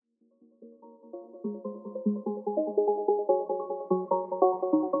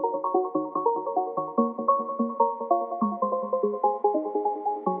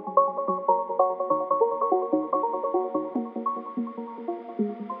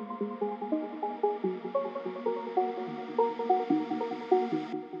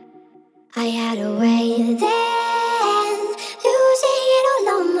I had a way then, losing it all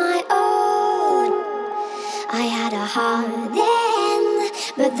on my own. I had a heart then,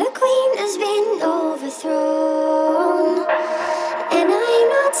 but the queen has been overthrown. And I'm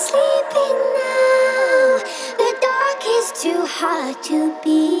not sleeping now, the dark is too hard to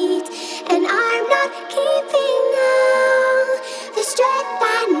beat. And I'm not keeping now the strength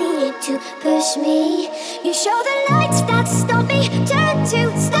I need to push me. You show the lights that stop me, turn to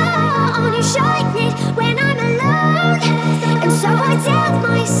stone. You shine it when I'm alone. And so I tell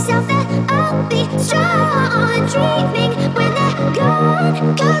myself that I'll be strong, dreaming when they're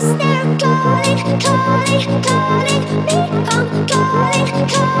gone. Cause they're calling, calling, calling me. I'm calling,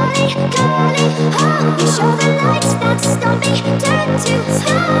 calling, calling. Oh, you show the lights that stop me, turn to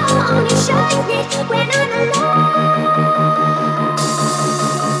stone. You shine it when I'm alone.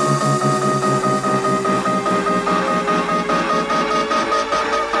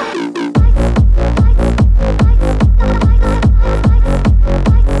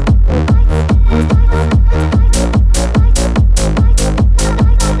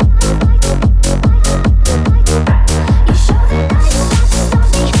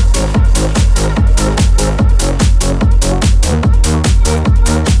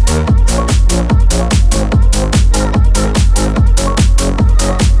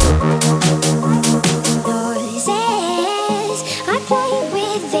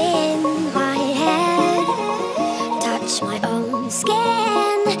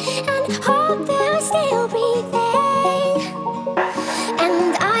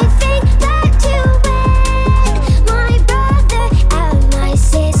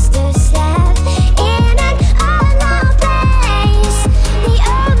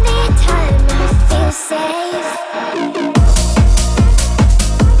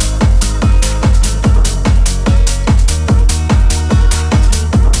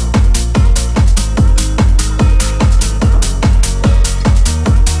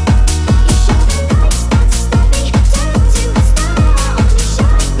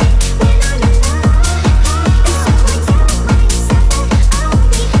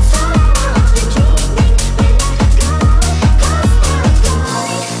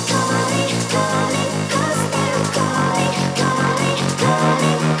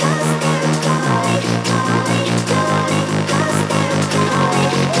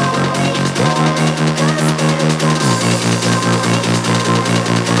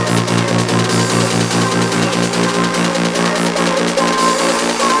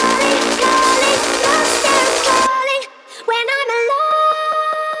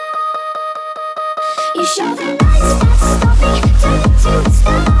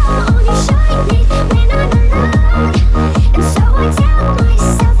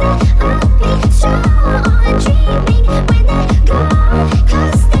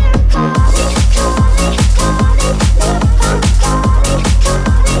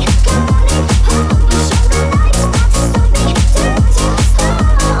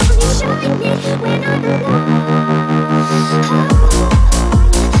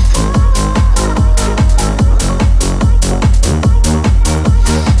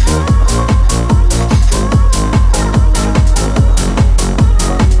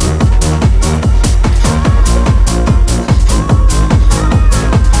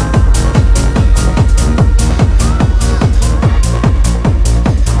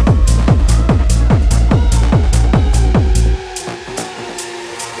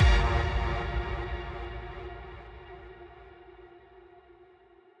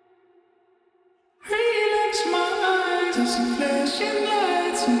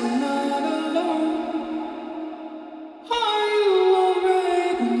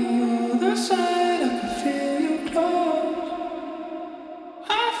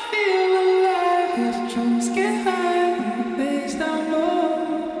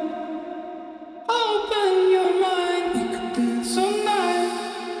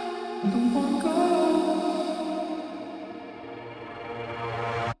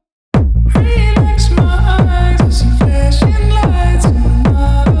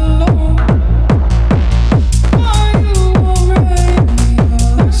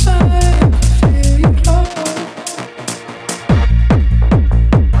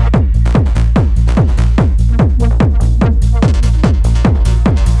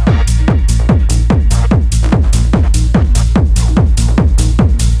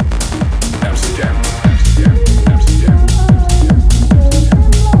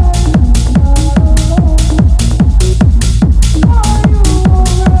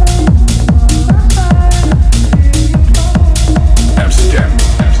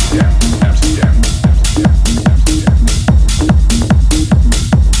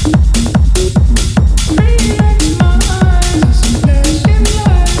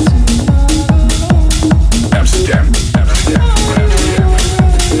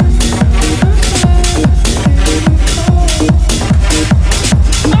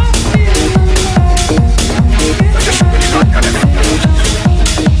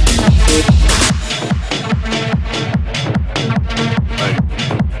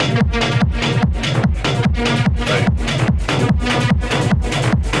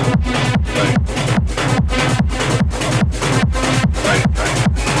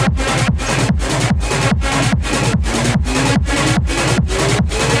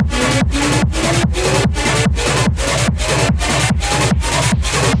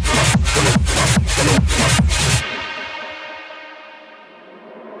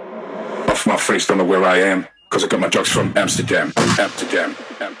 where I am, cause I got my drugs from Amsterdam, Amsterdam,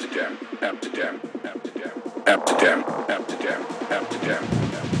 Amsterdam, Amsterdam, Amsterdam, Amsterdam, Amsterdam, Amsterdam,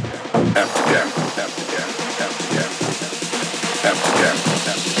 Amsterdam, Amsterdam, Amsterdam, Amsterdam,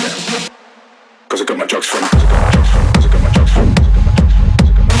 Amsterdam. Cause I got my drugs from, cause I got my drugs from, cause I got my drugs from,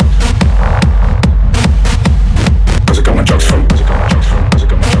 cause I got my drugs from, cause I got my drugs from, cause I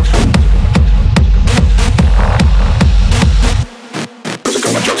got my drugs from.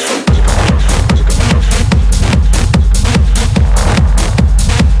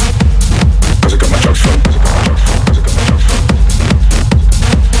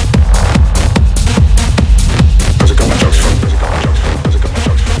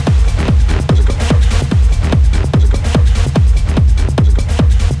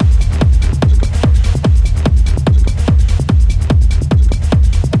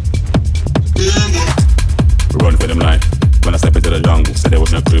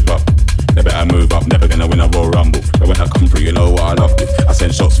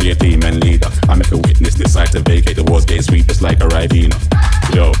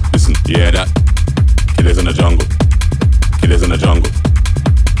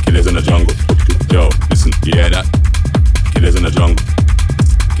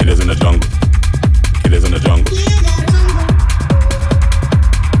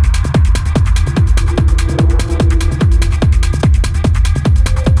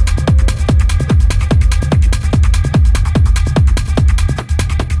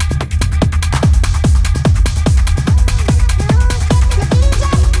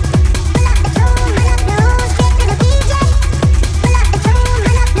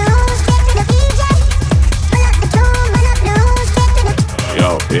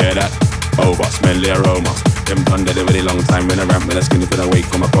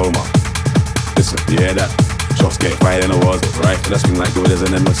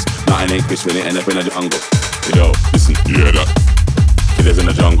 When it end up in a jungle, yo, listen, yeah that. Killers in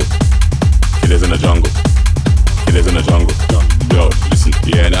the jungle, killers in the jungle, killers in the jungle, yo, listen,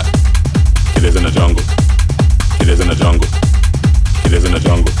 yeah that. Killers in the jungle, killers in the jungle, killers in the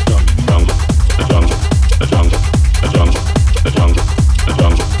jungle, jungle, the jungle, the jungle, the jungle, the jungle, the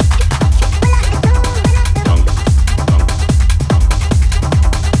jungle.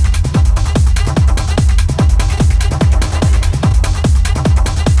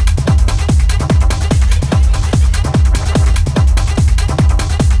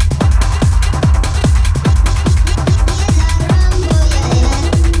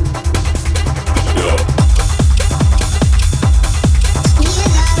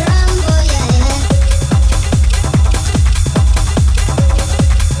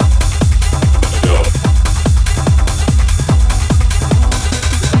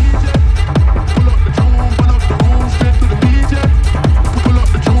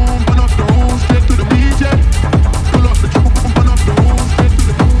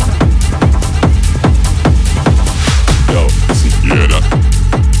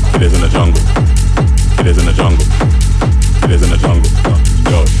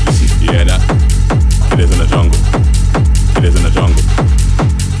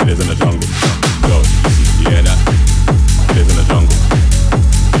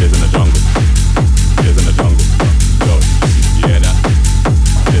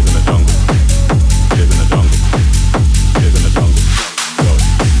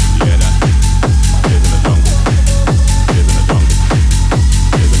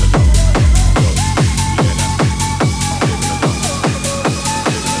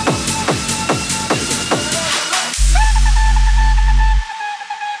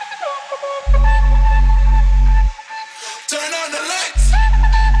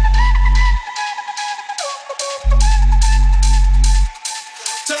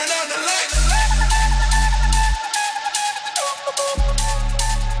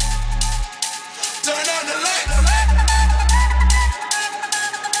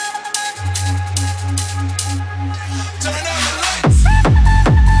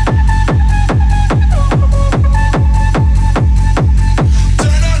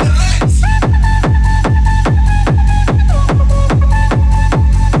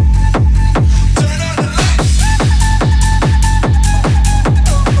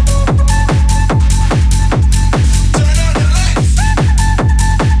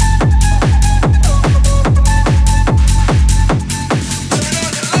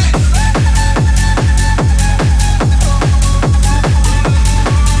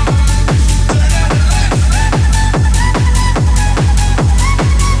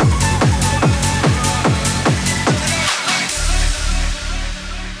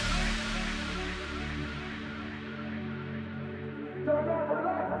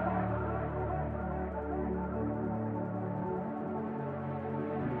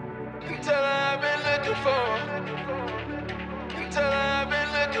 Tell her I've been looking for. Tell her I've been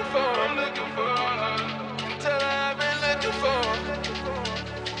looking for. I'm looking for her. Tell her I've been looking for.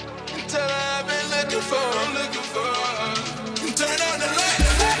 Tell her I've been looking for. I'm looking for her. Turn on the light.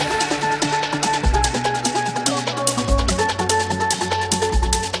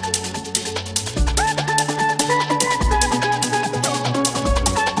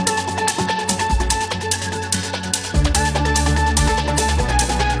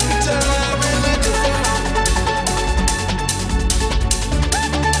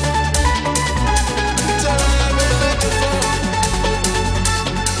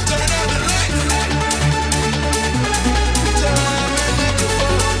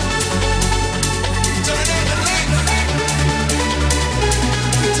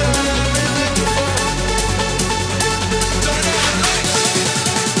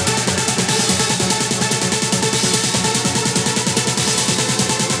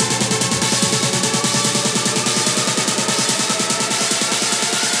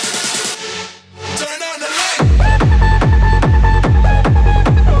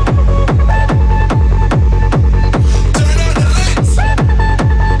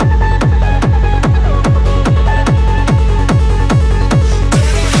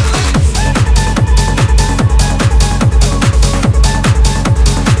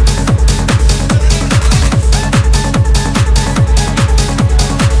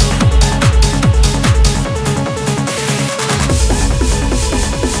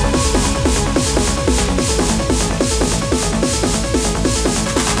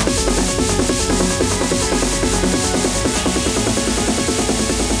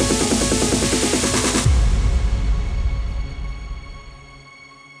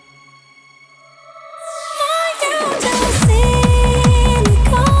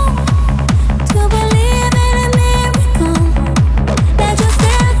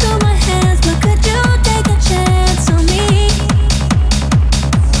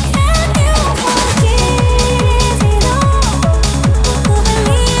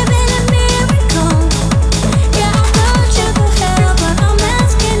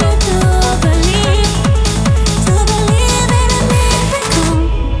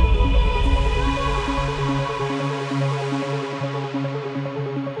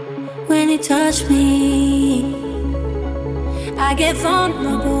 Touch me, I get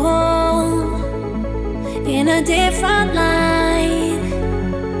vulnerable in a different light.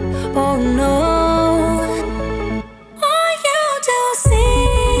 Oh no, are you too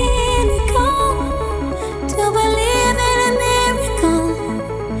cynical to believe in a miracle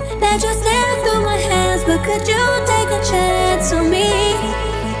that just slipped through my hands? But could you take a chance on me?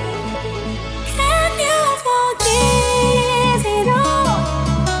 Can you forgive it all?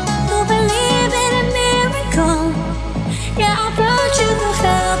 Believe in a miracle. Yeah, I'll put you through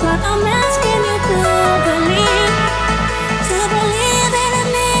hell, but I'm asking you to believe in a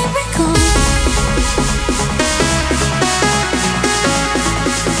miracle.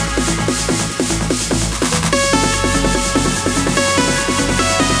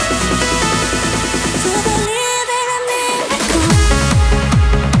 To believe in a miracle.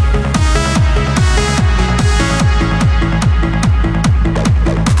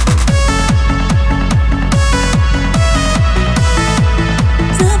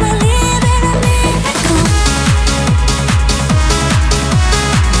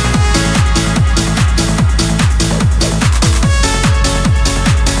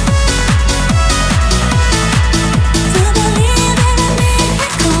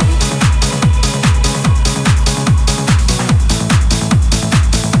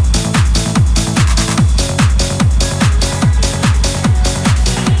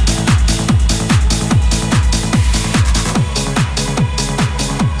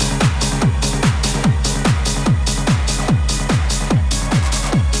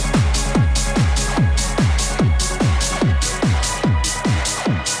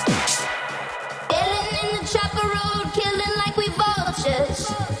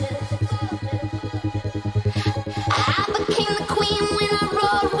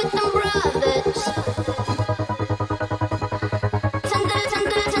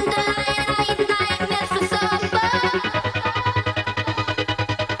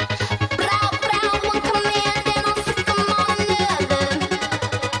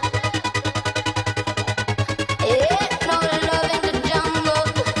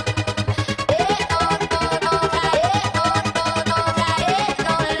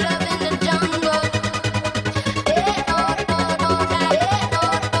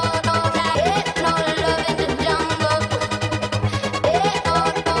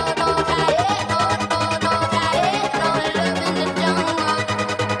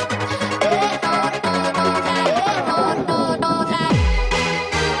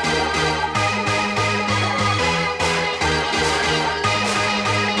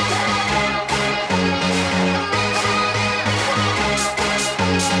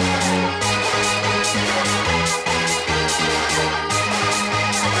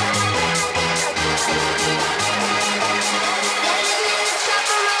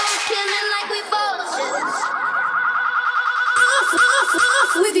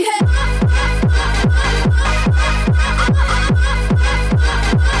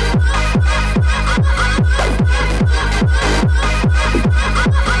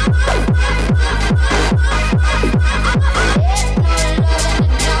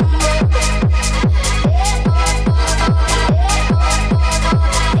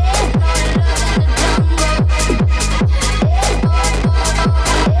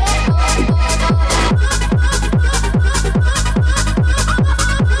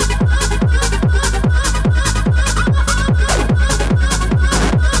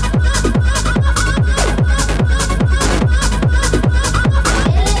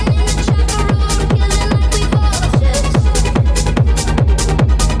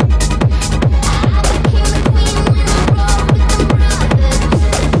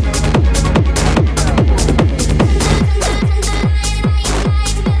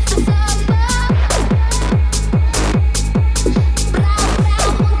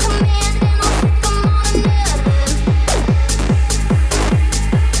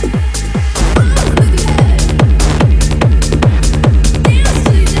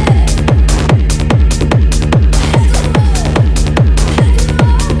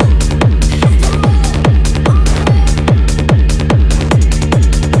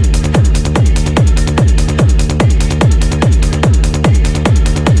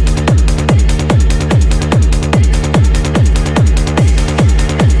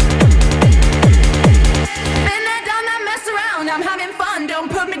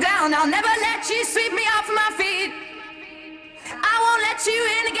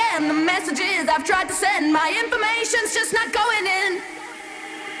 send. My information's just not going in.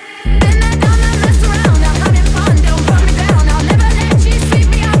 Been there, done that, messed around. I'm having fun, don't put me down. I'll never let you sweep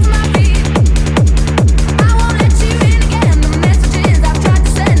me off my feet. I won't let you in again. The messages I've tried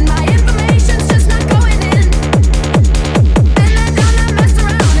to send. My information's just not going in. Been there, done that, messed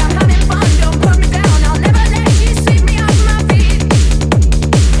around. I'm having fun, don't put me down. I'll never let you sweep me off my feet.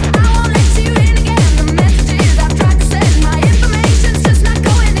 I won't let you in again. The messages I've tried to send. My information's just not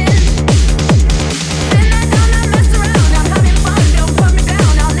going in. Been there, done that, messed around. I'm having fun, don't put me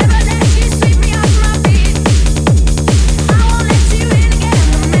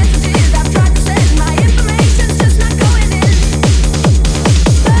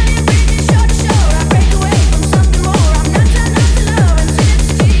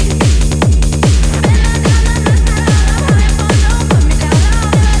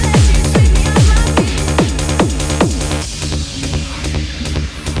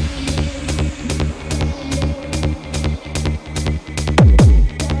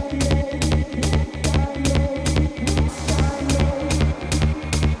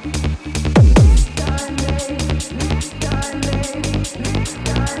I'll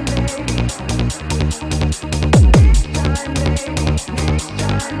never let you sweep me off my feet. I won't let you in again. The messages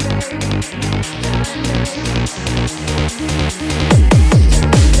I've tried to send. My information's just not going in.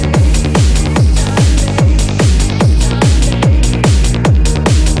 Burning bridges, shore to shore. I break away from something more. I'm not turned on to love until it's cheap.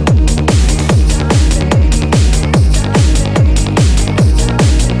 Been there, done that, messed around. I'm having fun, don't put me down. I'll never let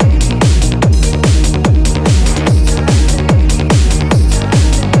you sweep me off my feet.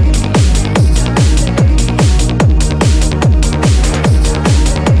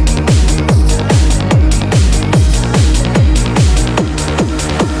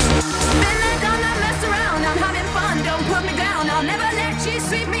 Been there, done that, messed around. I'm having fun, don't put me down. I'll never let you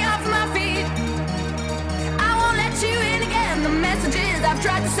sweep me off my feet. I won't let you in again. The messages I've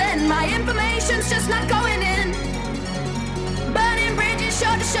tried to send. My information's just not going in. Burning bridges,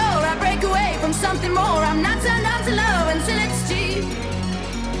 shore to shore. I break away from something more. I'm not turned on to love until it's cheap.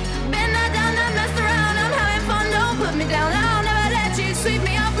 Been there, done that, messed around. I'm having fun, don't put me down. I'll never let you sweep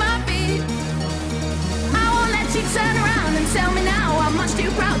me off my feet. I won't let you turn around and tell me now I'm much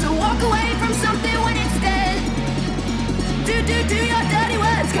too proud to walk away from something when it's dead. Do your dirty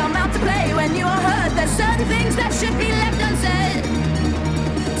words come out to play when you are hurt? There's certain things that should be left unsaid.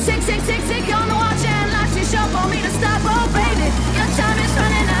 Tick, tick, tick, tick on the watch and life's too short for me to stop. Oh baby, your time is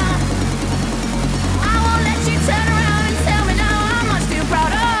running out. I won't let you turn around and tell me now I'm much too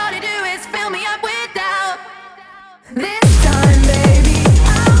proud. All you do is fill me up with doubt. This time, baby,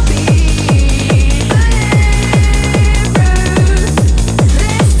 I'll be bulletproof.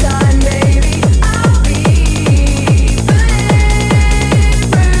 This time, baby, I'll be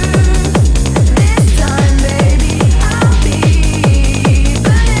bulletproof. This time, baby, I'll be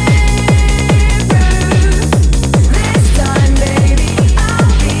bulletproof. This time, baby,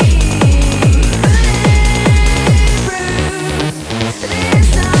 I'll be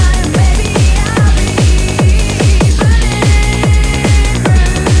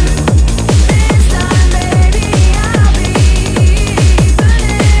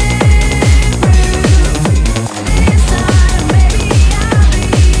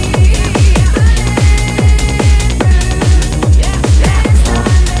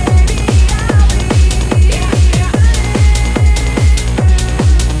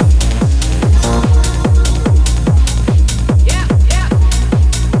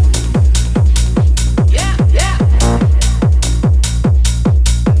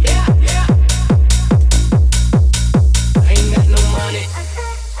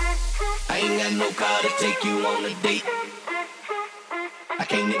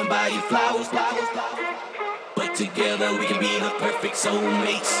together we can be the perfect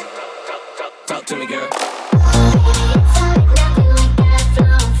soulmates. Talk to me, girl.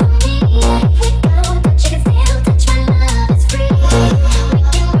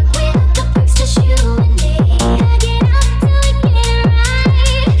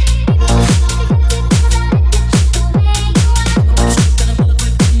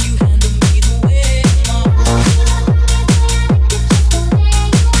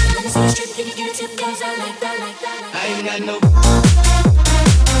 I ain't got no.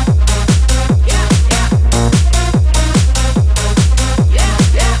 Yeah, yeah.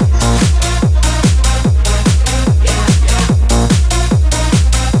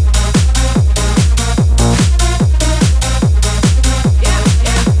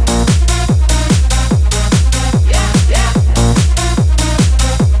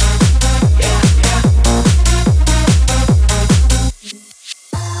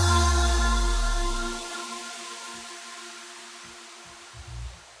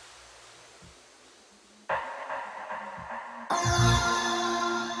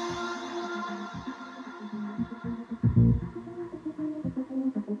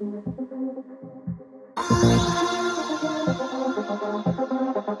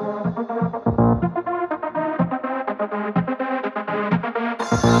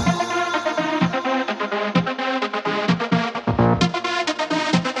 Talk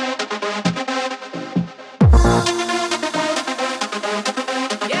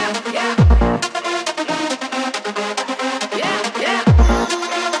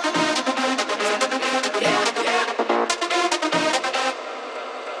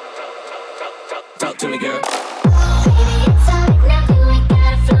to me, girl. Baby, it's alright now, you ain't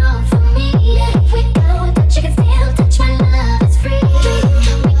gotta flow for me. If we go, touch, you can still touch my love, it's free. We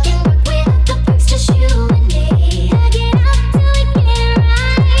can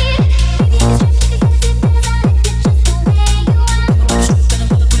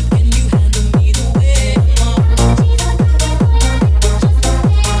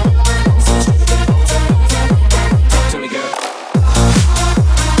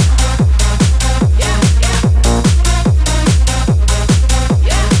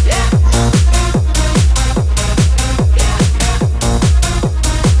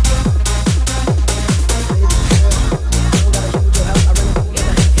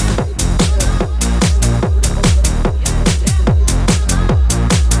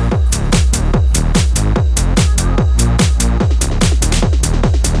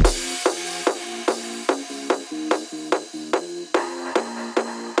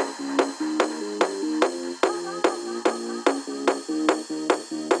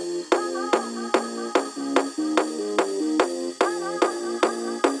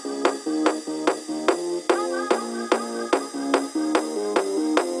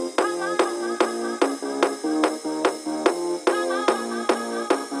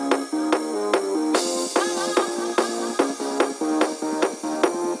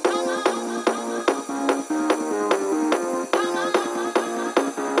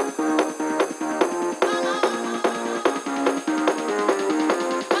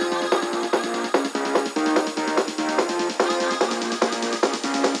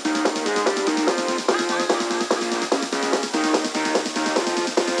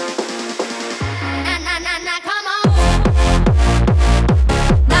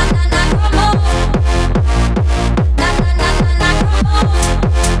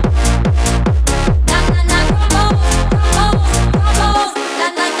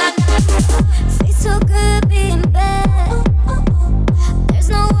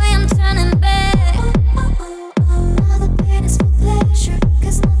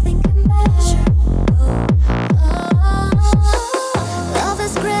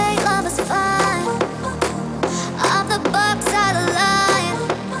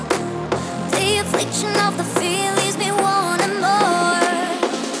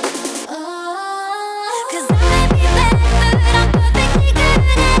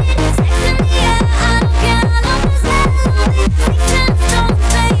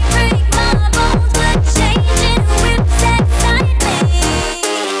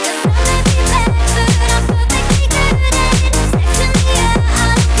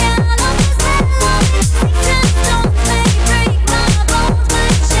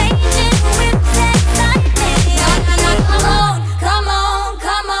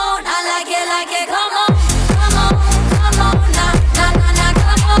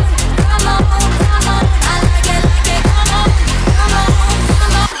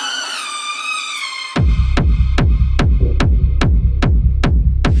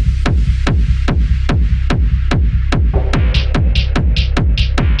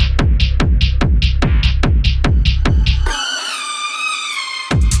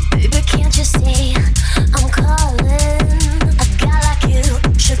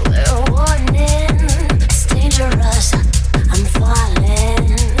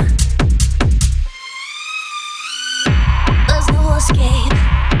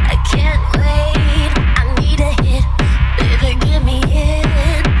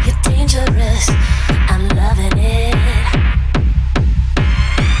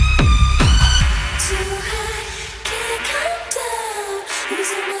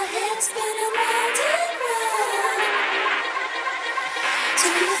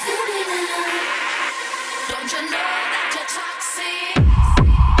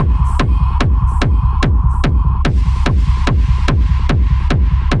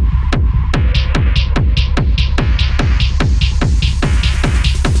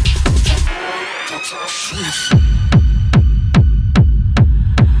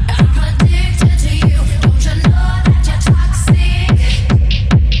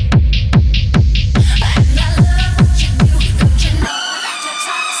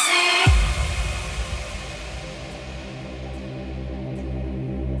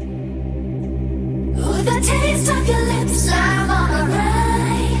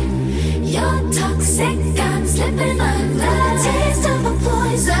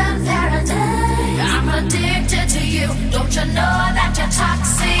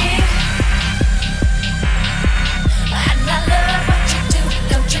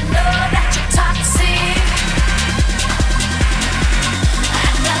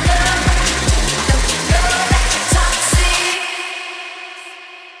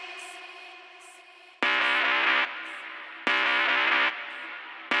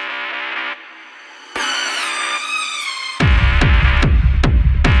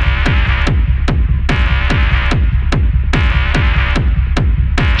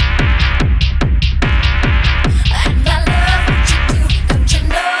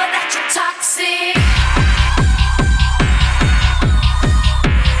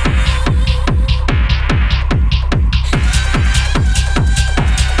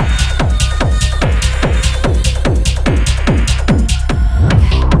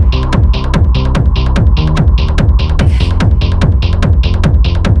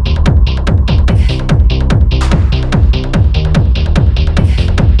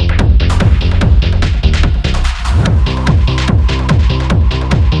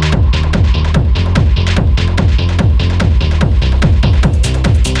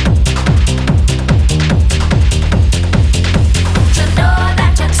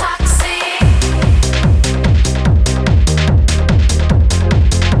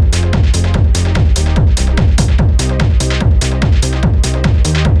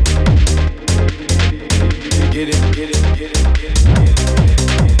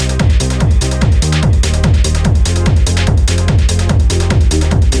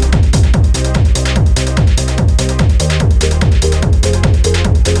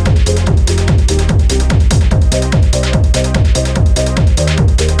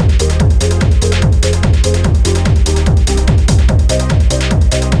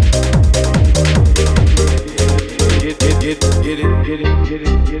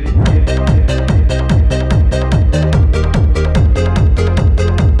Get it.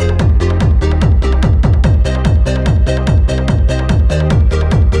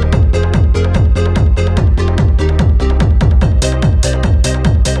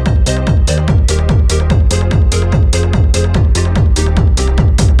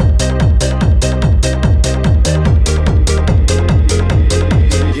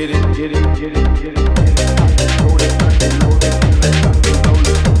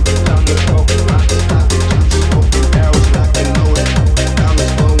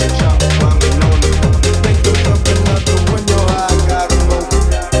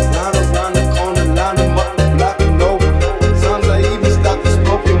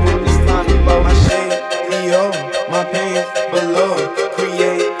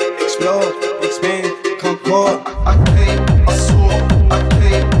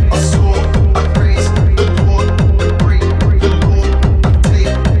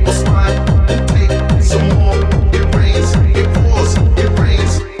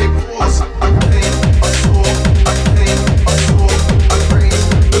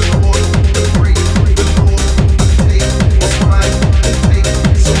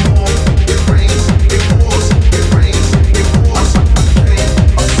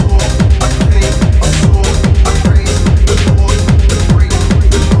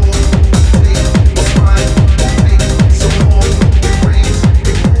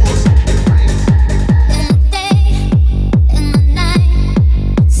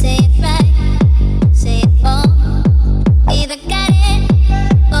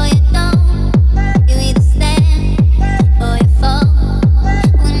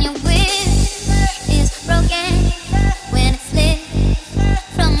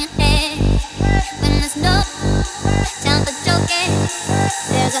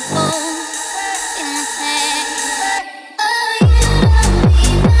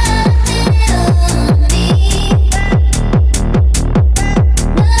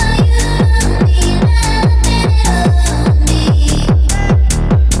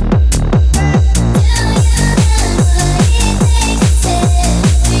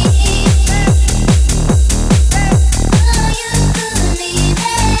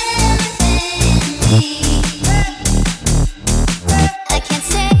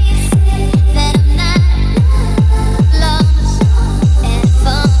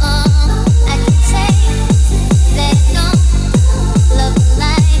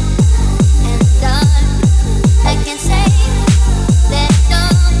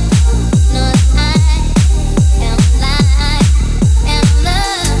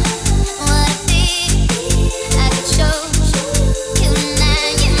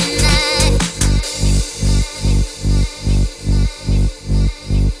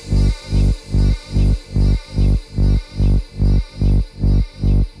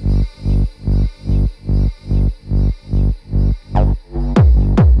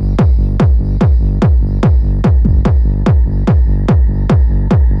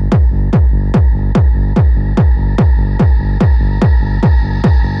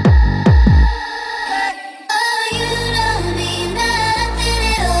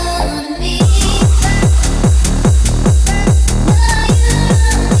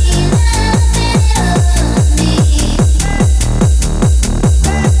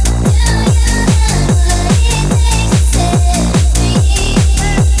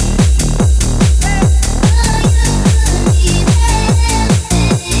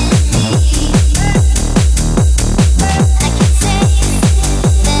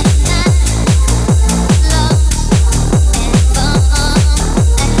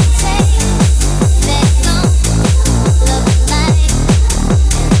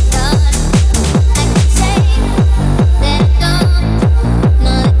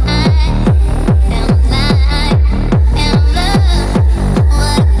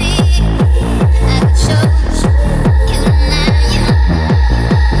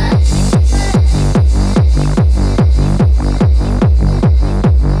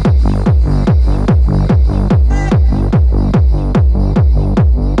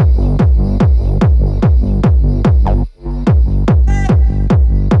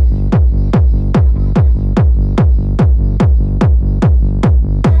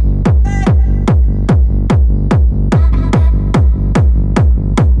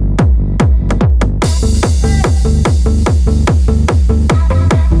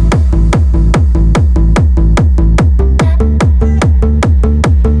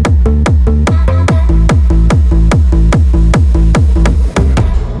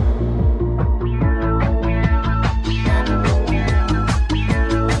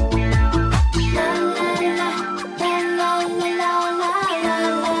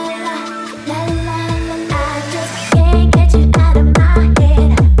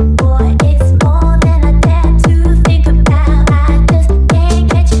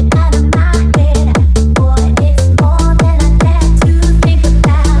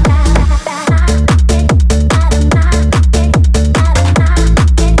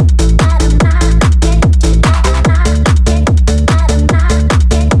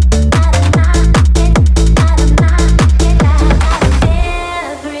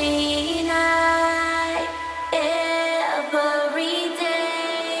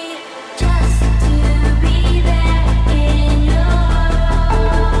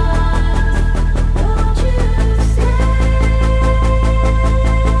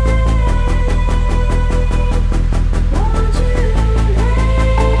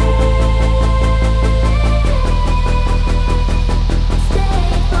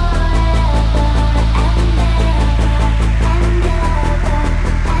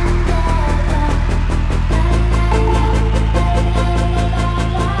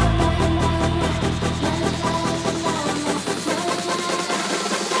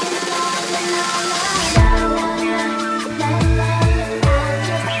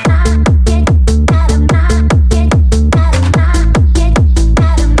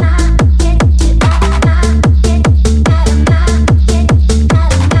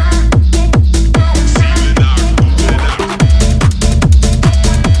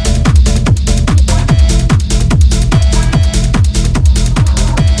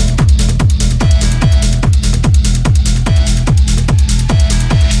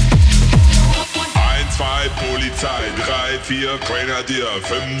 Grenadier,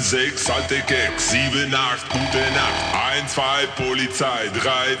 5, 6, alte Gags, 7, 8, gute Nacht, 1, 2, Polizei,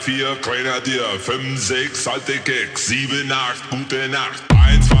 3, 4, Grenadier, 5, 6, alte Gags, 7, 8, gute Nacht,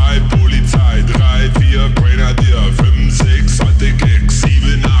 1, 2, Polizei, 3, 4, Grenadier, 5, 6, alte Gags,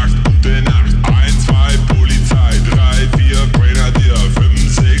 7, 8, gute Nacht, 1, 2, Polizei, 3, 4, Grenadier, 5,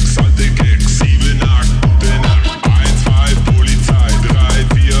 6, alte Gags, 7, 8, gute Nacht, 1, 2, Polizei, 3,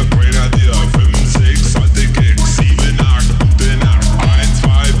 4, Grenadier, 5, 6, alte Gags, 7, 8, gute Nacht, 1,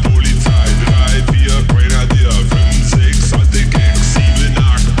 2, Polizei, 3, 4, Grenadier, 5, 6, alte Gags, 7,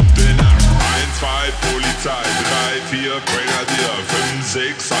 8, gute Nacht, 1, 2, Polizei, 3, 4, Grenadier, 5,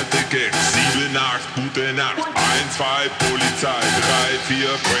 6, alte Gags, 7, 8, gute Nacht, 1, 2, Polizei, 3,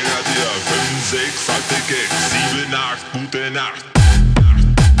 4, Grenadier, 5, 6, alte Gags, 7, 8, gute Nacht.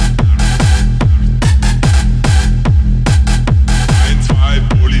 1, 2,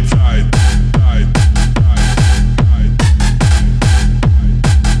 Polizei, 7,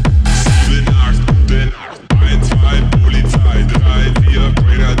 8, gute Nacht, 1, 2, Polizei, 3, 4,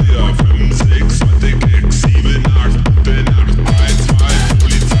 Grenadier, 5, 6, alte Gags, 7, 8, gute Nacht, 1, 2,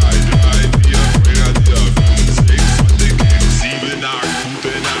 Polizei, 3, 4, Grenadier, 5, 6, alte Gags, 7, 8,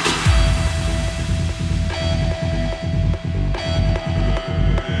 gute Nacht.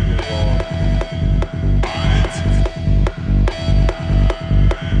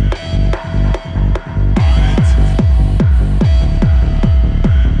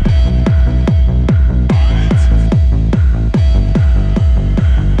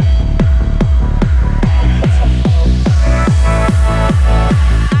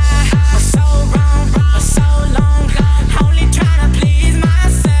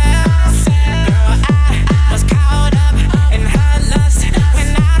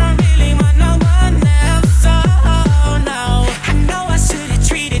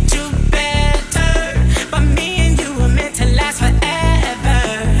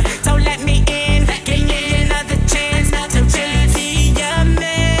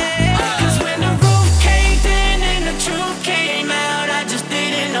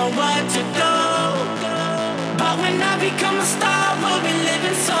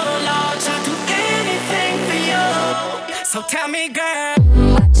 So tell me, girl,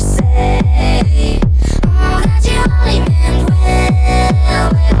 what you say? Oh, that you only meant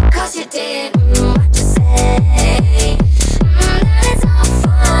well, 'cause you did. What you say? That it's all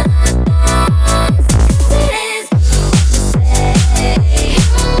fun and games. It is. What you say?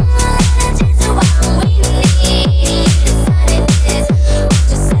 That it's what we need. That it is. What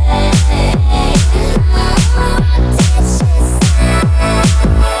you say? What did she say?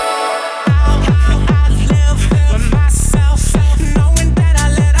 knowing that I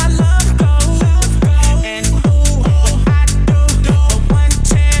let our love go. And ooh, what I do for one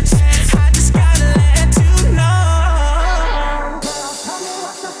chance, I just gotta let you know. Tell me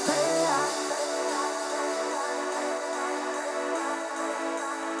what to say.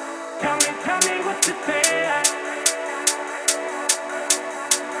 Tell me what to say.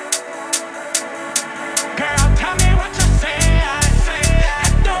 Girl, tell me what you say. I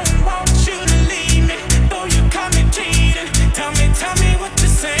don't want you to leave me, though you caught me cheating. Tell me what to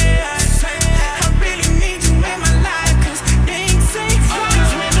say. I really need you in my life, 'cause things ain't right.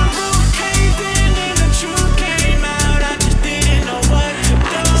 'Cause when the roof caved in and the truth came out, I just didn't know what to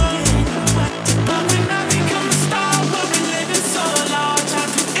do. But when I become a star, we'll be living so large, I'll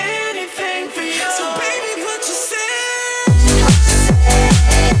do anything for you. So baby, what you say?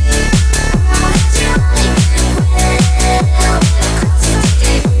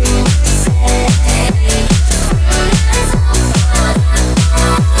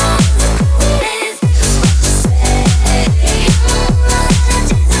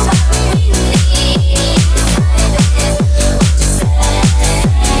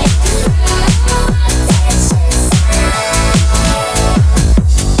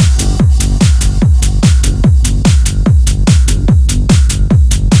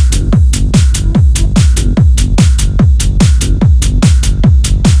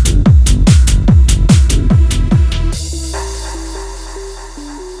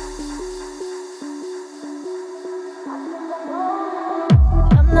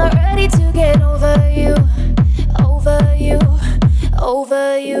 I'm not ready to get over you, over you,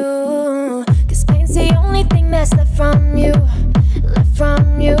 over you. 'Cause pain's the only thing that's left from you, left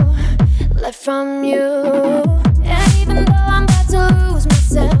from you, left from you. And even though I'm about to lose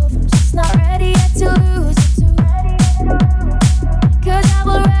myself, I'm just not ready yet to lose you too. 'Cause I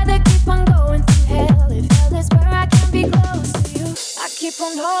would rather keep on going through hell, if hell is where I can be close to you. I keep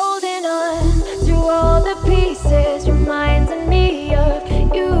on holding on to all the pieces, reminding me of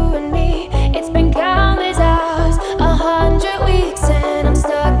you and me. It's been countless hours, 100 weeks.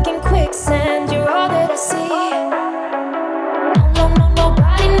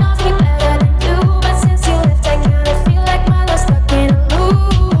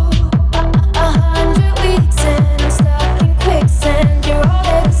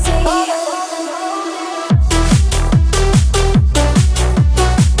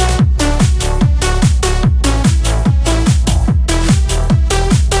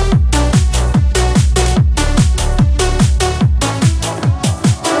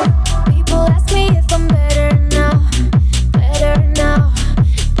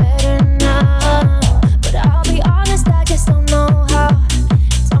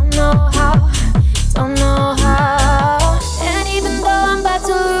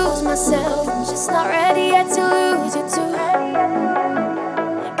 myself. I'm just not ready yet to lose you too.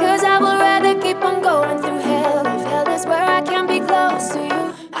 Cause I would rather keep on going through hell. If hell is where I can be close to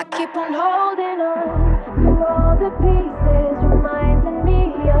you. I keep on holding on to all the pieces, reminding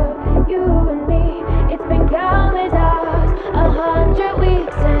me of you and me. It's been countless hours, 100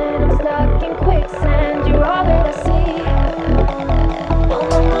 weeks, and I'm stuck in quicksand. You're all that I see. Oh,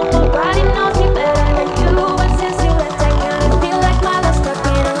 no, no, nobody knows me better than you. And since you left, I kinda feel like my life's stuck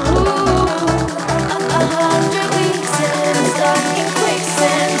in a loop. 100 weeks, and I'm stuck in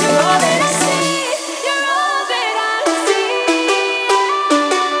quicksand. You're all that I see. You're all that I see.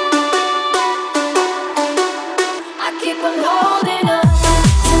 I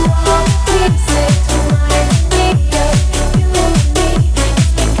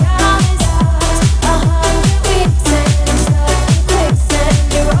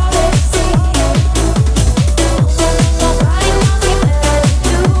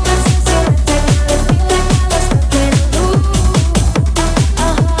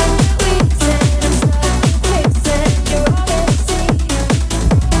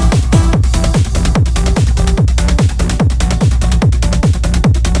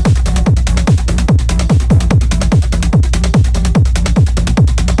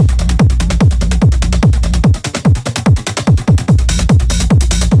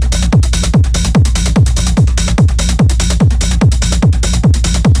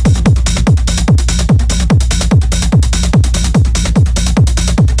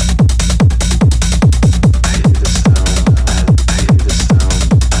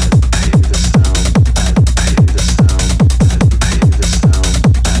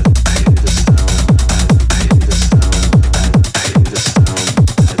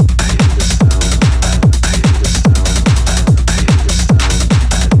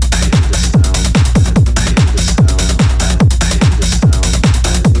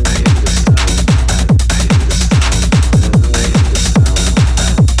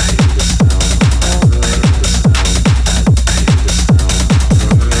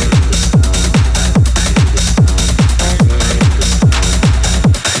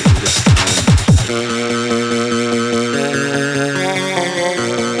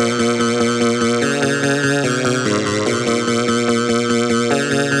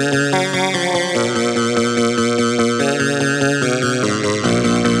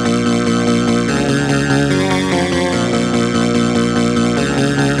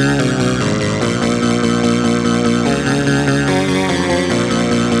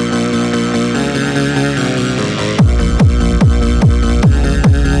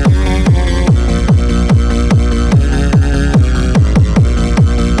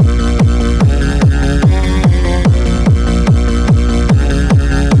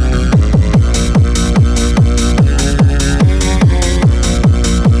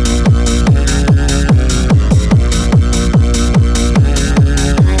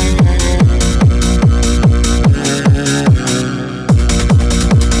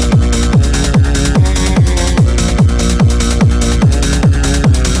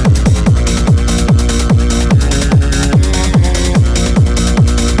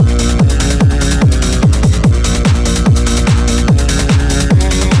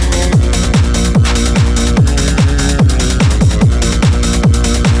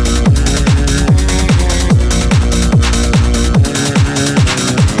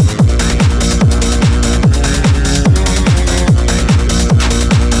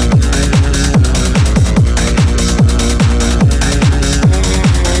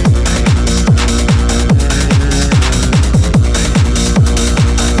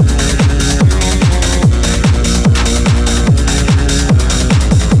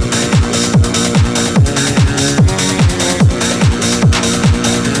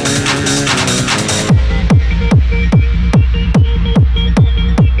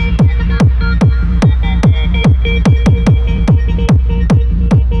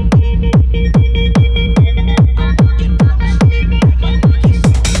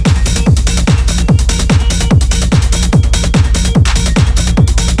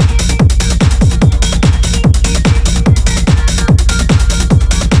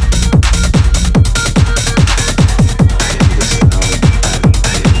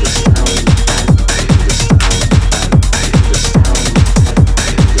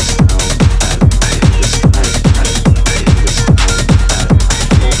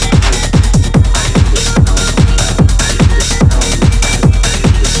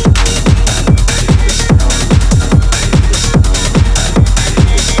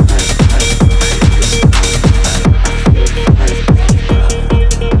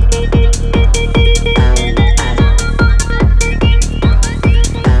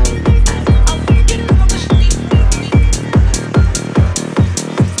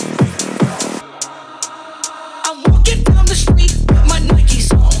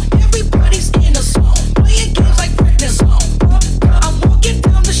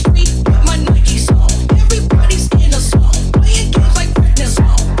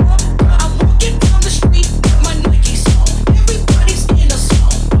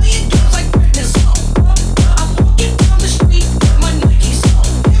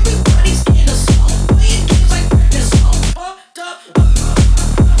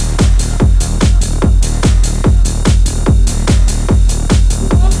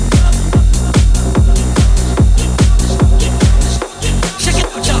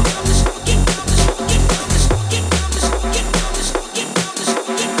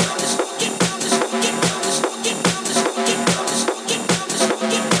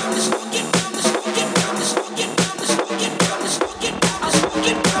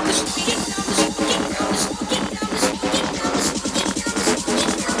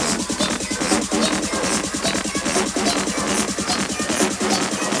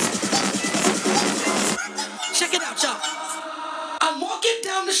walking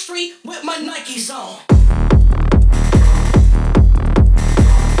down the street with my Nikes on.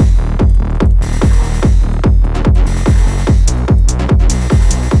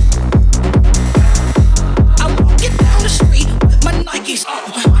 Nikes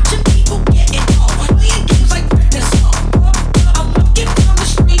on, watching people get it on, playing games like practice on. I'm walking down the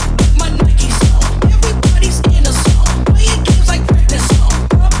street with my Nikes on. Everybody's in a song, playing games like practice on.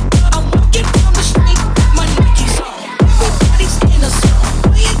 I'm walking down the street with my Nikes on. Everybody's in a song,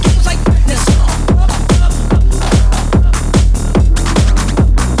 playing games like practice on.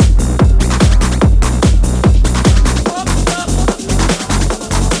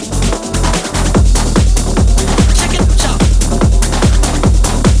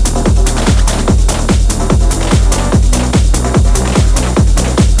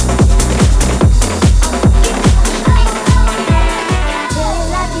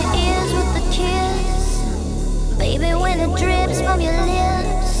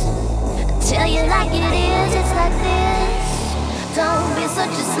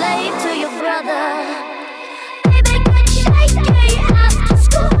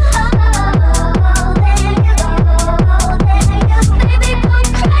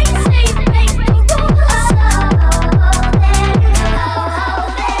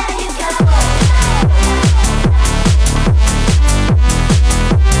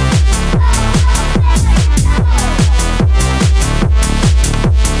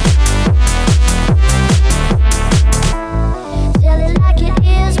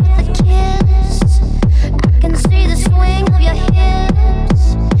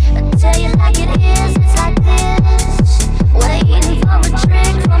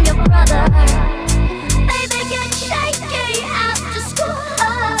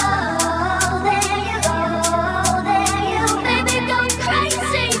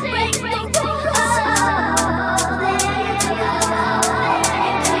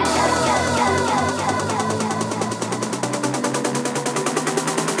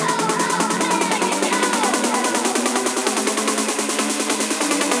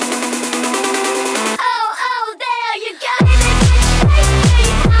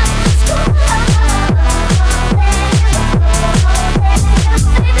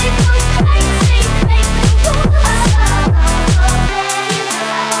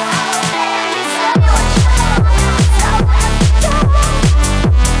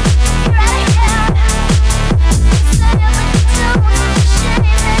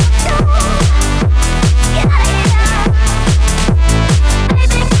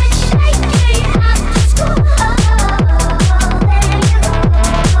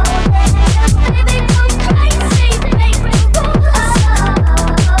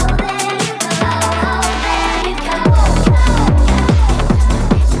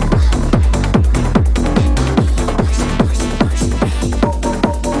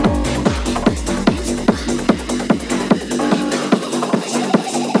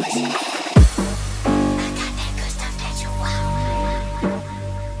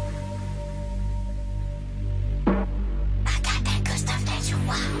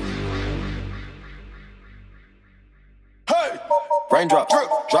 Raindrop,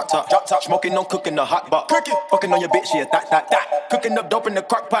 drop top, smoking on cooking the hot box. Fucking on your bitch, yeah, that. Cooking up dope in the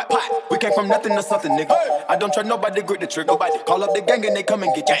crock pot. We came from nothing to something, nigga. I don't try nobody, grip the trigger. Call up the gang and they come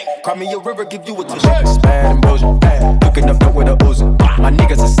and get you. Cry me a river, give you a tissue. Bad and bullshit, cooking up dope with a Uzi. My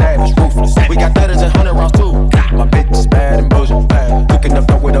niggas are savage, ruthless. We got 30s and 100 rounds too. My bitch is bad and bullshit, cooking up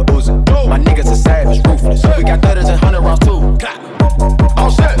dope with a Uzi. My niggas are savage, ruthless. We got 30s and 100 rounds too.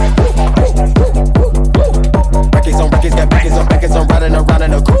 All set. Records got backers, I'm riding around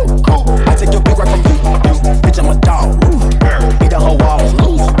in a coupe. I take your big rock from you. Bitch, I'm a dog. Beat the whole walls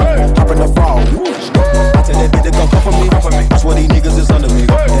loose. Hop in the fall. I tell that bitch to come come for me. I swear these niggas is under me.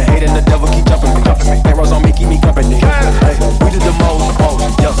 The hate and the devil keep jumping me. Arrows on me, keep me company. Hey, we did the most.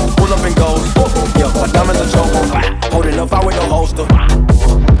 Yeah, pull up and go. Yeah, my diamonds are choke. Holding up, I with no holster.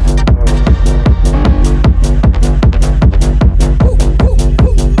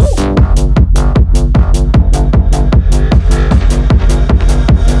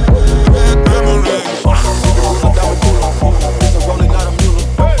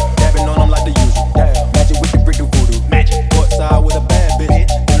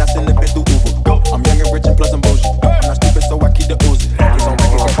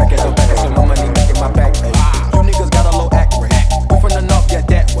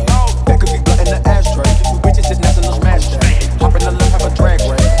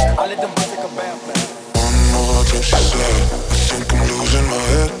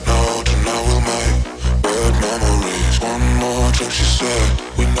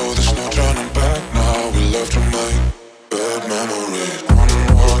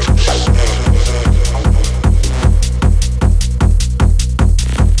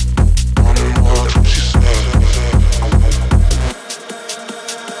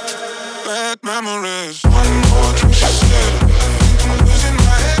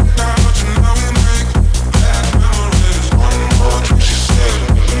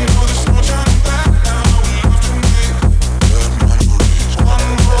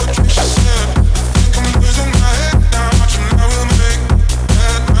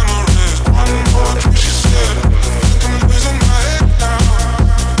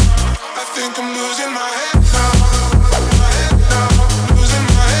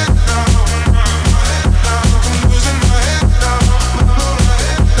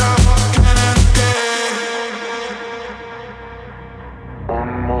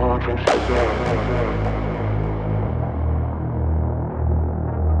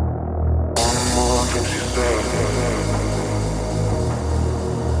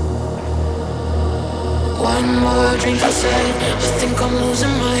 one more drink, he said. I think I'm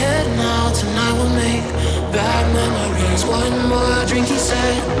losing my head now. Tonight we'll make bad memories. One more drink, he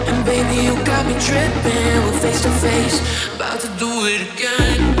said. And baby, you got me tripping. We're face to face, about to do it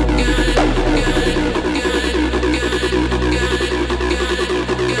again, again, again, again, again, again,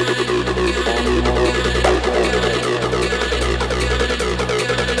 again,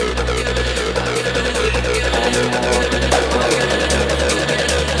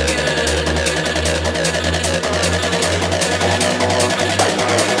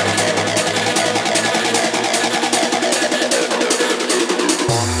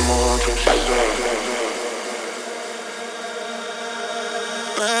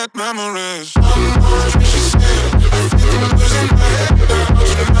 bad memories. One more drink, she said. I think I'm losing my head now.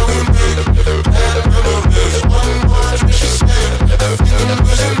 Tonight we make bad memories. One more drink, she said. I think I'm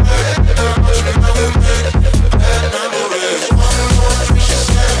losing my head now. Tonight we make bad memories.